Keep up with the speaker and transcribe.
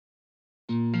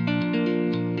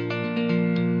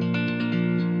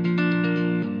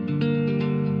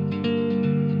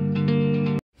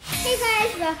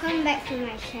welcome back to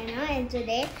my channel, and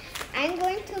today I'm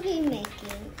going to be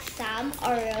making some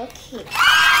Oreo cake.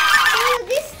 So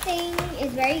this thing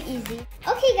is very easy.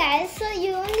 Okay guys, so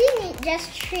you only need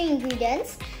just 3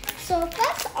 ingredients. So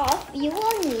first off, you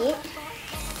will need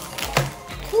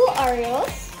 2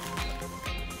 Oreos.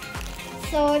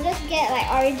 So just get like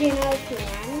original if you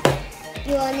want.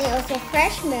 You will need also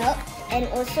fresh milk and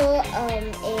also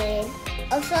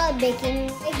a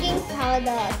baking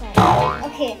powder. Sorry.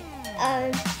 Okay.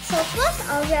 So first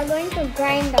off, we are going to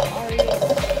grind the Oreo.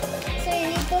 So you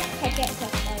need 2 packets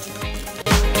of Oreo.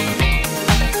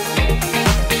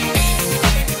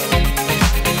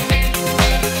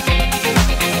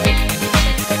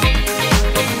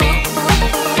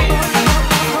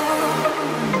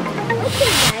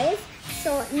 Okay guys,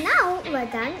 so now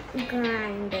we're done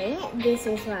grinding. This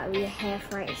is what we have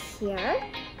right here.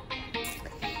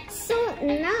 So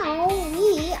now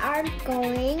we are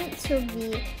going to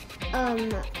be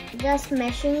just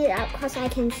mashing it up because I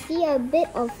can see a bit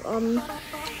of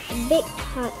big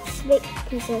parts, big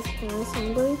pieces here. So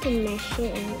I'm going to mash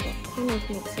it and kind of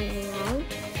mix it around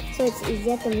so it's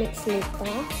easier to mix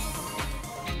later.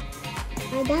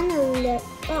 I've done a lot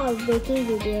of baking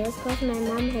videos because my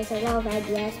mom has a lot of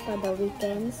ideas for the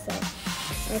weekend, so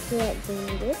I feel like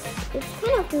doing this. It's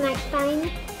kind of night time,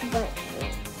 but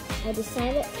yeah, I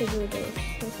decided to do this.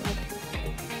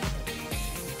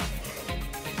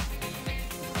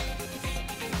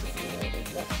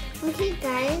 Okay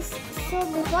guys, so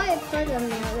before I put the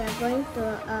milk, we are going to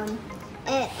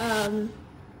add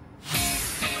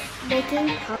baking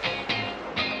powder.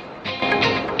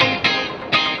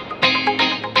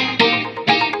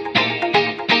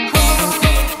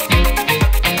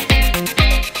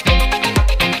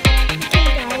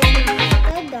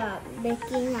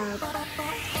 Baking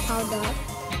powder.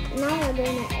 Now we're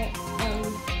going to add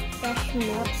fresh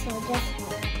milk, so just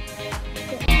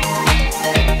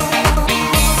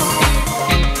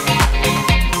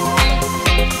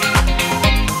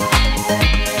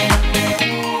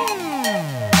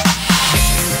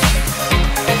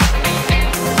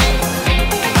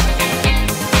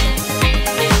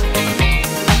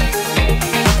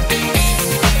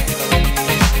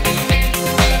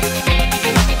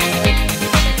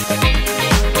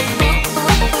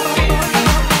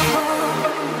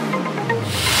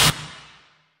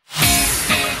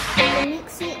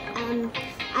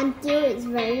until it's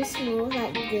very smooth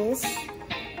like this,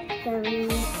 very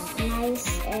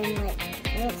nice, and like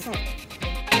it looks like.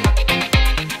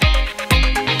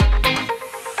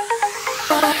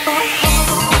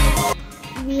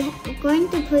 We are going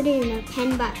to put it in a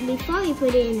pan, but before we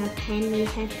put it in a pan, we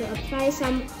have to apply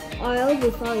some oil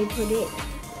before we put it,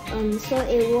 so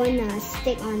it won't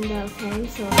stick on the pan.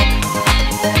 So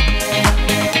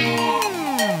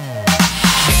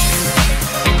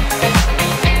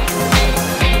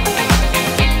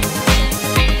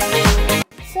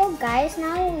guys,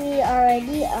 now we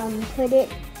already put it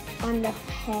on the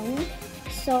pan.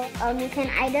 So you can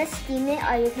either steam it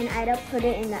or you can either put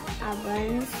it in the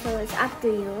oven. So it's up to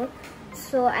you.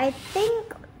 So I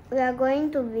think we are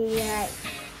going to be like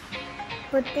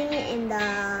putting it in the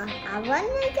oven,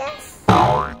 I guess.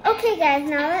 Okay guys,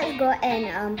 now let's go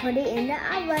and put it in the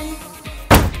oven.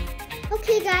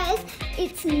 Okay guys,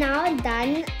 it's now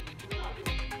done.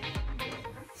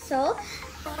 So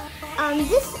we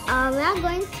are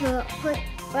going to put,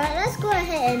 well, let's go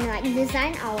ahead and like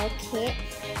design our cake.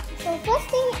 So first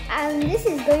thing, this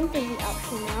is going to be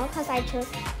optional because I chose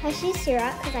Hershey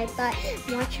syrup because I thought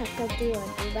more chocolatey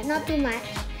would do, but not too much.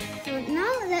 So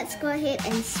now let's go ahead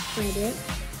and spread it.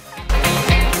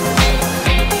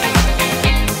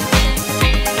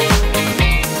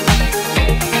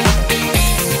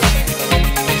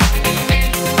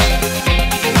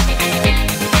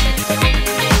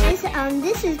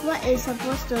 This is what is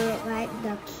supposed to look like,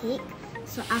 the cake.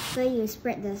 So after you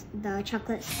spread the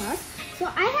chocolate sauce. So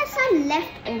I have some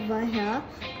left over here.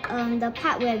 The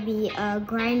part where we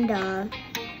grind the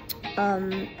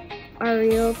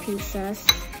Oreo pieces.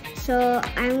 So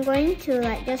I'm going to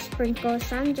like just sprinkle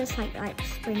some, just like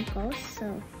sprinkles.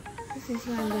 So this is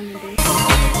what I'm going to do.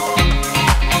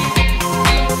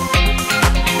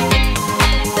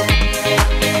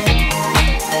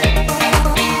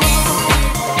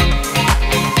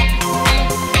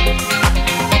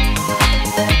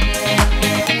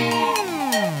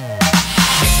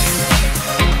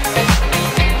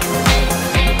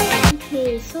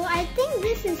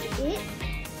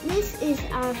 This is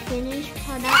our finished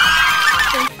product.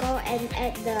 Sprinkle and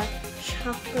add the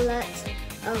chocolate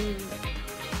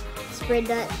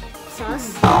spreaded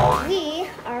sauce. We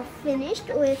are finished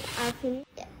with our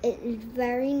it's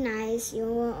very nice. You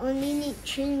will only need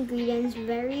 3 ingredients,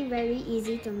 very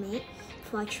easy to make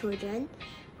for children.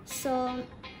 So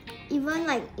even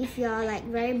like if you're like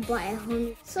very bored at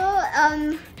home, so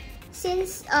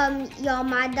since your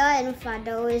mother and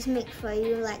father always make for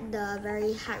you like the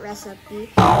very hard recipe,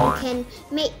 you can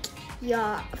make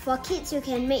for kids you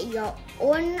can make your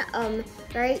own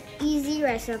very easy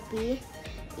recipe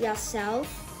yourself.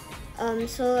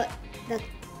 So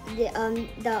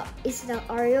it's the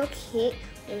Oreo cake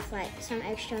with like some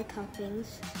extra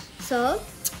toppings. So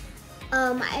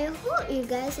I hope you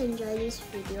guys enjoy this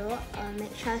video.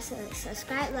 Make sure to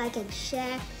subscribe, like, and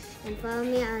share, and follow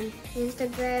me on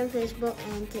Instagram, Facebook,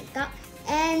 and TikTok.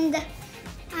 And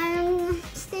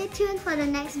stay tuned for the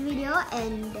next video.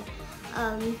 And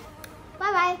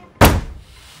bye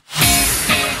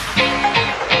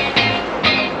bye.